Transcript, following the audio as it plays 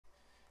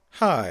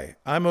Hi,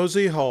 I'm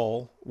OZ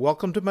Hall.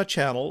 Welcome to my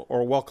channel,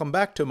 or welcome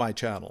back to my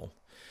channel.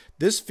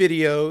 This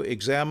video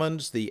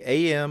examines the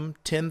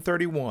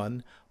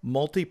AM1031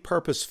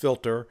 Multipurpose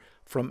Filter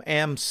from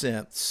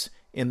AMSynths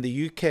in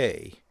the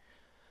UK.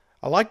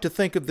 I like to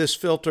think of this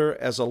filter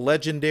as a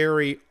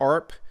legendary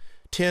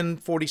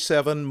ARP1047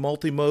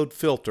 Multimode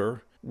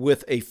Filter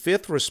with a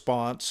fifth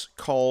response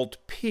called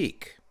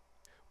peak.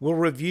 We'll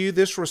review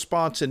this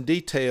response in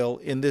detail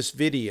in this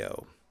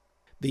video.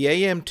 The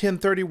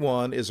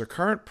AM1031 is a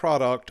current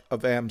product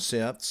of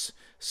AMSynths.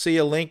 See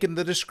a link in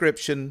the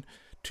description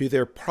to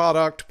their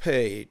product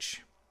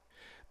page.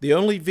 The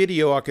only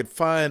video I could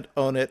find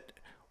on it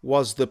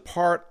was the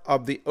part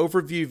of the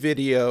overview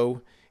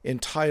video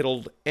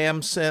entitled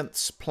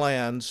AMSynths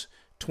Plans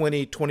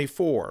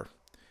 2024,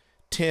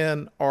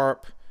 10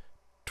 ARP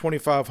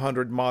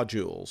 2500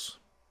 modules.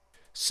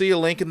 See a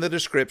link in the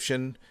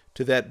description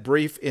to that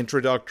brief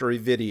introductory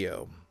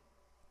video.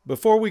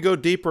 Before we go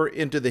deeper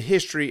into the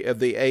history of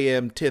the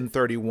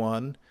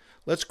AM1031,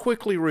 let's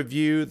quickly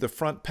review the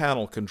front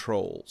panel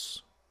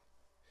controls.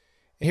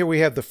 Here we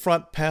have the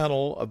front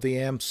panel of the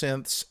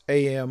AMSynths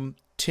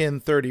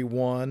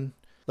AM1031.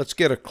 Let's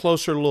get a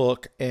closer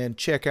look and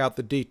check out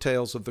the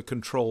details of the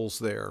controls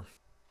there.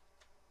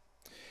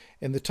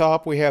 In the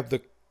top we have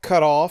the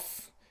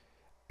cutoff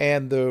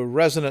and the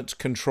resonance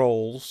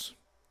controls.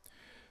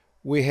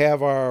 We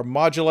have our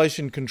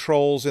modulation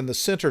controls in the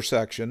center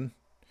section.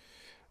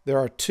 There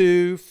are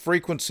two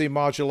frequency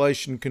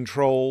modulation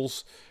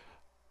controls,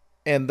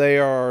 and they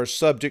are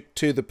subject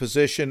to the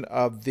position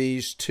of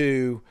these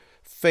two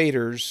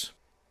faders.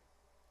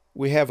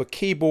 We have a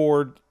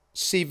keyboard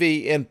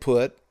CV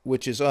input,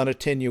 which is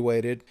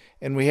unattenuated,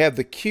 and we have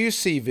the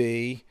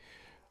QCV,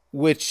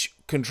 which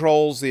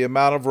controls the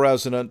amount of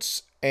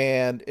resonance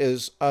and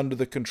is under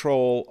the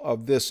control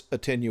of this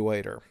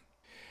attenuator.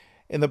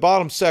 In the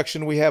bottom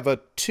section, we have a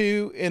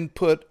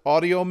 2-input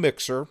audio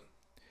mixer,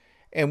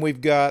 and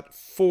we've got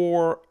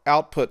 4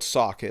 output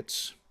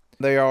sockets.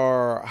 They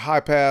are high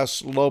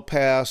pass, low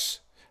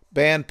pass,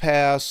 band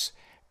pass,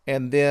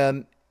 and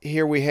then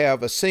here we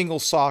have a single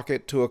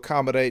socket to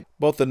accommodate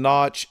both the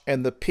notch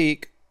and the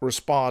peak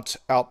response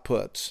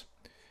outputs.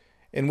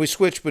 And we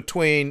switch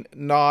between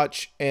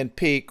notch and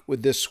peak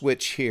with this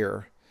switch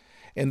here.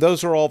 And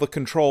those are all the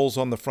controls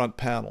on the front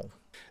panel.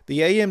 The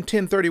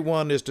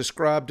AM1031 is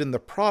described in the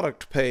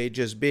product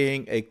page as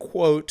being a,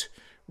 quote,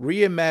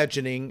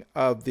 reimagining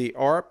of the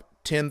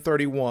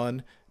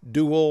ARP1031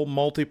 dual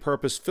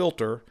multipurpose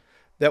filter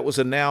that was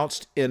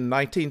announced in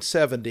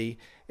 1970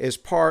 as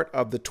part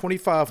of the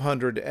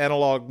 2500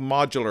 analog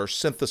modular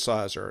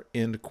synthesizer,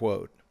 end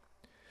quote.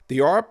 The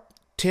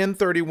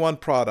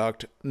ARP1031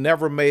 product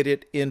never made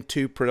it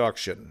into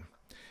production.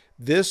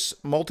 This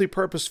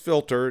multipurpose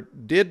filter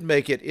did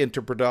make it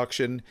into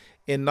production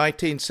in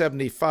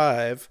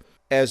 1975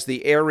 as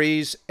the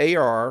Aries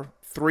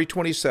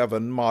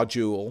AR327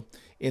 module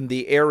in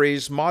the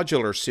Aries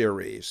modular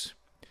series.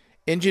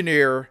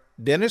 Engineer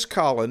Dennis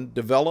Collin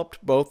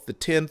developed both the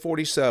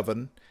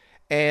 1047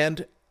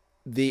 and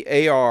the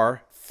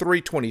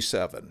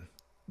AR327.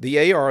 The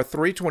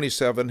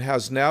AR327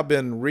 has now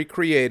been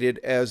recreated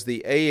as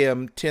the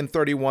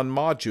AM1031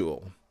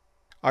 module.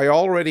 I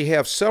already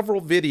have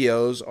several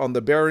videos on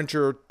the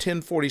Behringer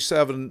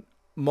 1047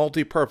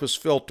 multipurpose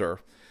filter.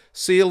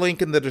 See a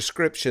link in the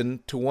description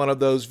to one of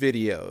those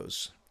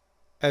videos.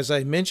 As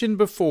I mentioned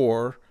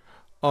before,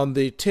 on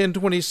the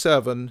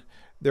 1027,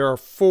 there are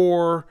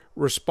 4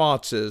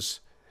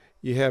 responses.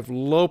 You have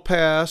low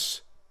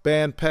pass,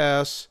 band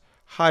pass,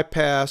 high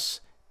pass,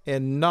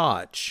 and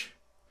notch.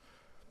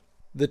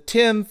 The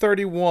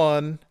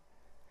 1031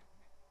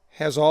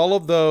 has all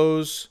of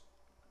those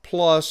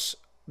plus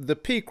the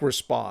peak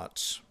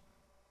response.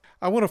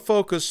 I want to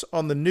focus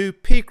on the new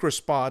peak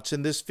response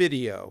in this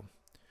video.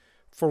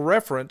 For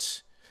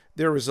reference,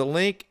 there is a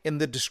link in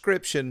the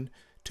description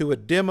to a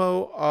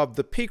demo of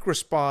the peak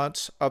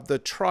response of the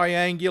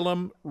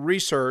Triangulum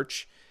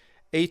Research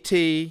AT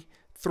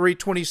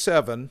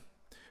 327,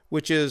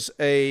 which is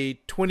a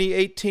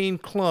 2018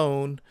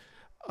 clone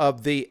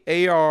of the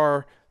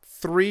AR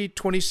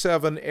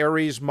 327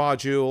 Aries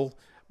module,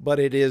 but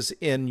it is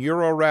in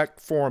Eurorack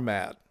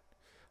format.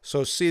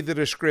 So see the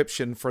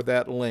description for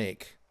that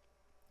link.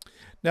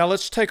 Now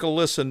let's take a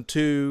listen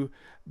to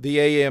the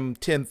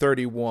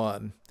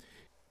AM1031.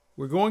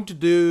 We're going to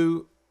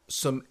do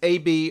some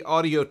A/B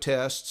audio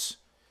tests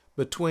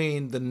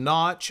between the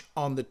notch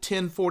on the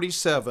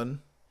 1047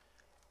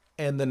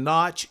 and the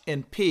notch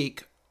and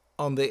peak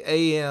on the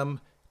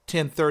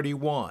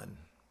AM1031.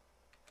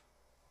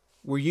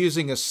 We're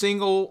using a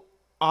single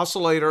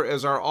oscillator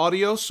as our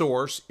audio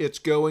source. It's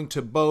going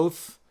to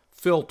both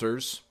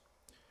filters.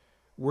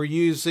 We're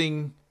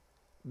using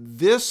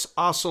this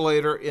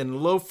oscillator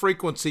in low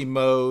frequency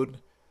mode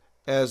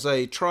as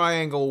a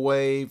triangle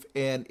wave,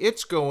 and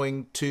it's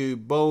going to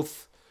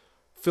both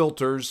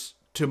filters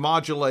to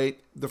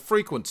modulate the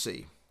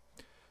frequency.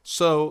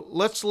 So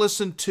let's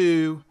listen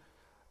to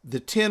the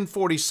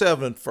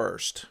 1047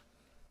 first.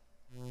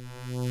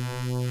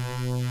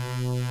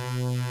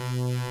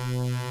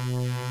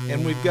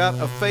 And we've got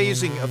a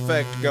phasing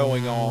effect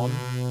going on.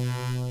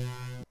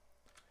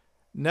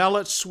 Now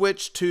let's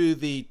switch to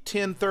the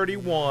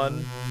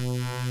 1031,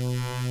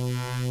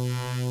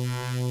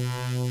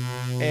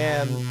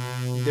 and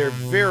they're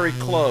very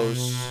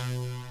close.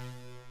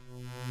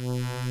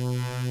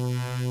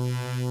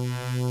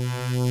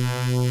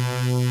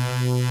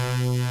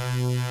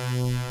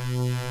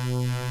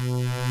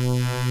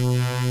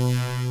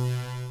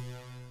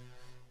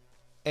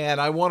 And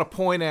I want to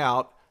point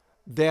out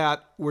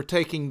that we're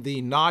taking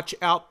the notch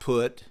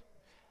output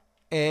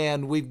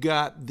and we've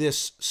got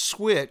this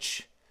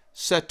switch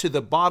set to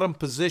the bottom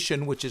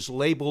position, which is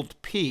labeled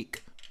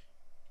peak,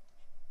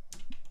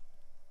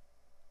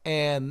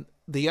 and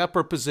the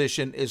upper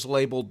position is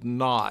labeled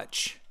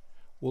notch.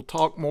 We'll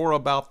talk more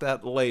about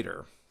that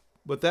later.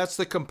 But that's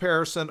the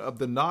comparison of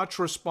the notch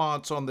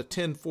response on the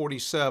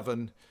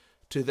 1047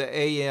 to the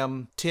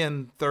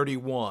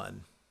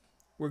AM1031.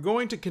 We're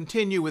going to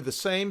continue with the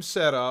same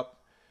setup.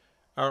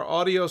 Our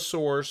audio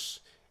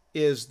source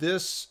is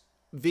this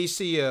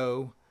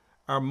VCO.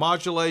 Our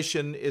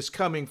modulation is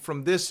coming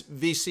from this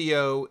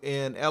VCO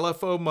in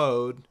LFO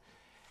mode,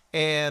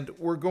 and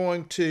we're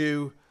going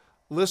to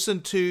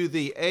listen to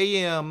the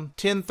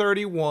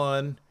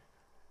AM1031.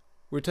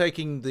 We're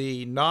taking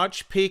the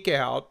notch peak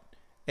out,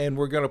 and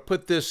we're going to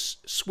put this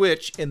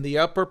switch in the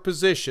upper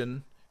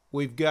position.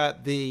 We've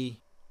got the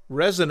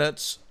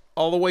resonance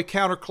all the way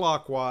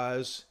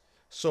counterclockwise,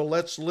 so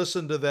let's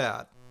listen to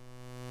that.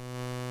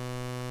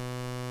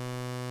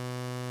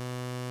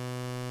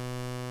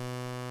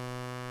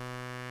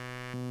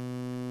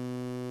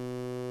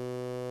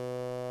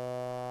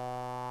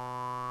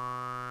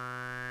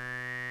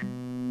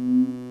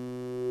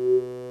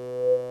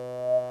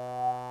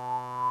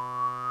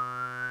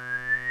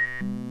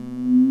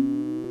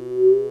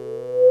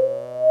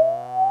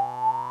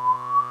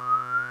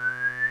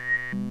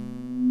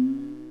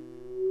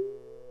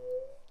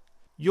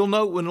 You'll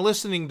note when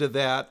listening to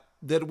that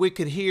we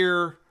could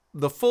hear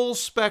the full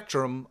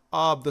spectrum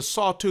of the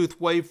sawtooth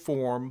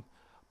waveform,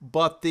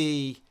 but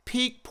the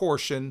peak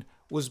portion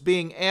was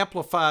being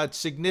amplified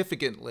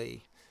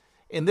significantly.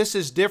 And this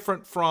is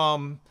different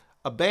from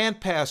a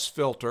bandpass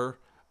filter,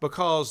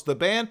 because the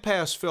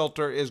bandpass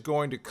filter is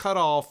going to cut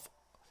off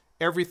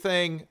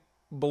everything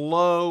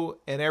below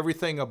and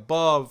everything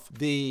above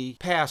the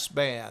pass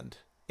band.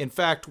 In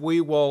fact, we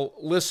will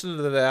listen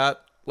to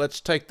that. Let's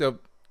take the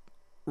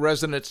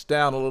resonance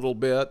down a little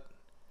bit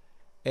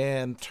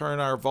and turn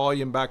our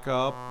volume back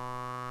up.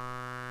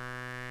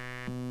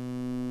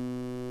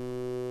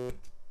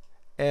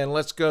 And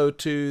let's go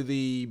to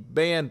the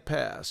band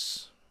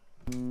pass.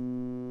 You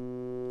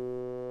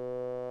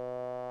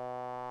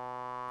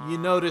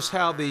notice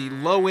how the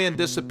low end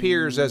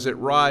disappears as it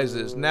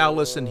rises. Now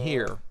listen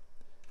here.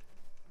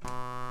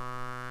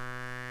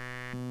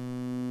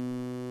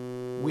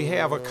 We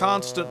have a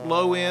constant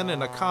low end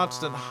and a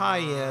constant high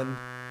end,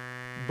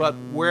 but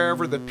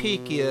wherever the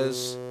peak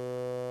is,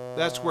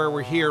 that's where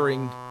we're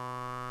hearing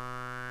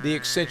the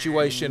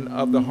accentuation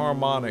of the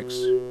harmonics.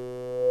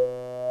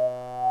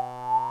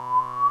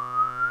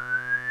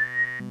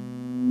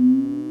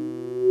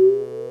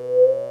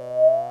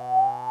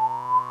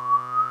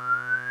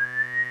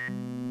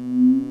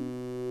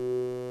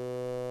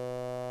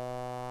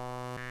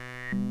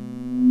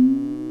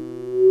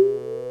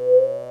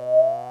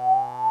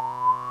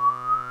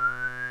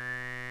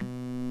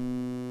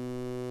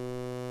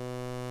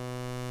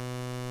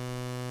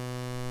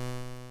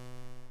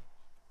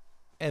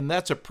 And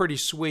that's a pretty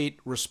sweet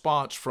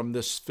response from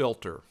this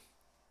filter.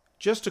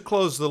 Just to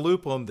close the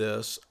loop on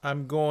this,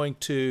 I'm going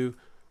to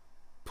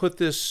put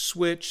this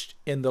switch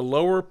in the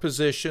lower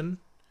position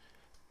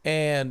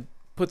and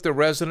put the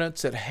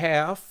resonance at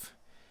half,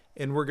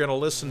 and we're going to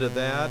listen to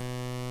that.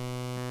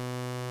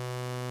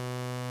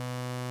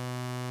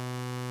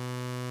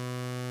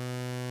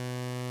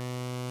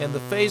 And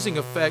the phasing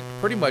effect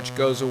pretty much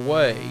goes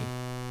away.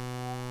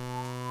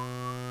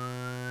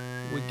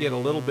 We get a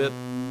little bit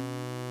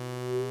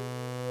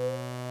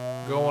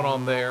going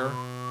on there.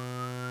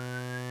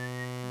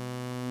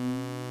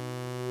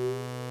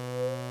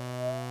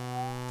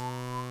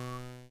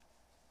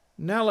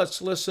 Now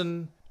let's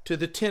listen to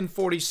the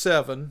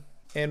 1047,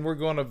 and we're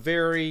going to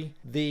vary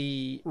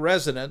the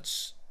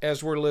resonance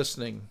as we're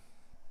listening.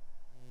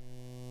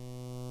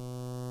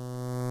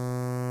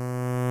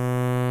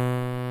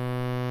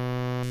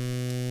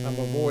 I'm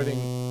avoiding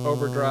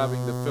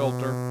overdriving the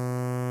filter.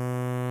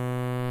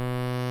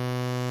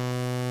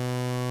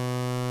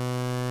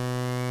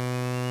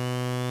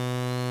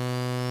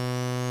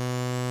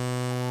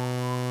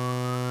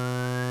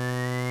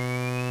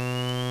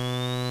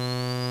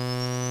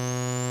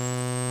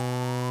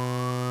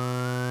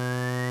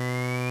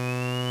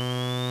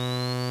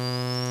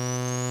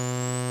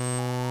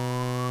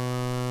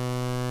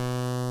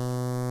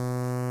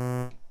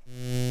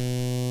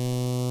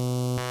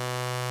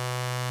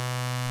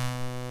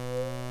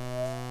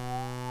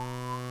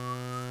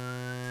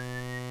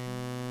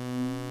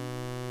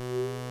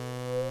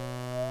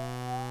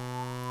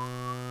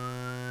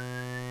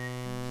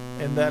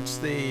 And that's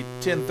the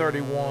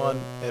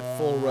 1031 at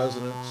full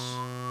resonance.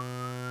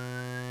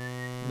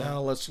 Now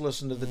let's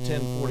listen to the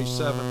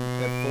 1047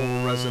 at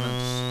full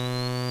resonance.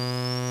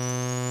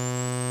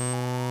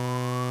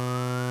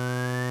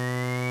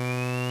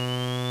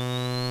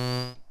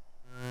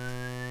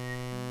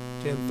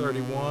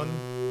 .1031.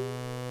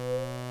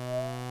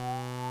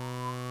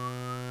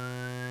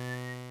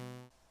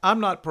 I'm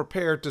not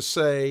prepared to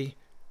say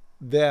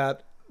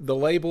that the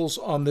labels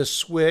on this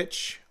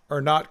switch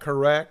are not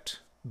correct,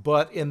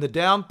 but in the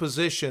down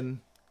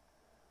position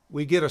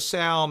we get a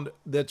sound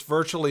that's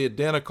virtually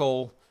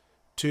identical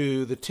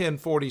to the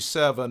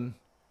 1047,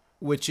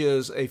 which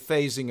is a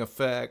phasing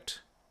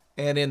effect,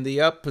 and in the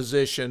up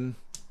position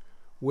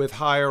with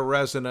higher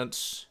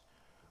resonance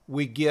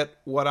we get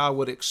what I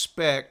would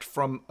expect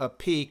from a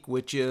peak,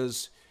 which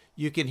is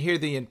you can hear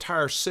the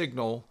entire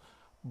signal,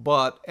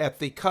 but at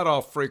the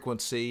cutoff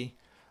frequency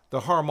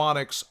the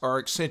harmonics are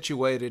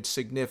accentuated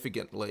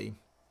significantly.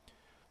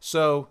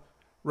 So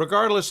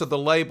regardless of the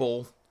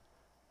label,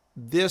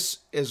 this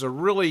is a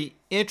really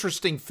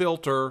interesting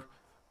filter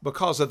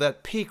because of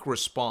that peak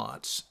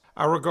response.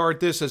 I regard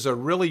this as a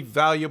really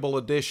valuable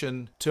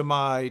addition to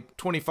my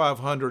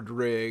 2500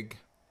 rig,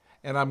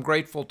 and I'm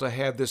grateful to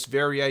have this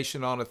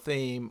variation on a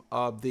theme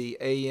of the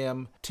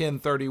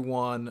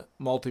AM1031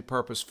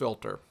 Multipurpose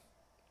Filter.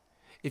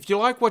 If you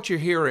like what you're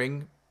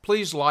hearing,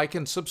 please like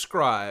and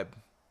subscribe.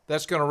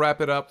 That's going to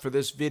wrap it up for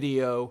this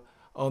video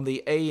on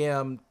the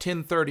AM1031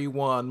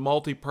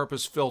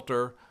 Multipurpose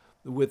Filter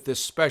with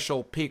this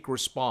special peak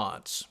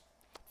response.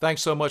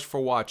 Thanks so much for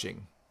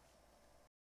watching.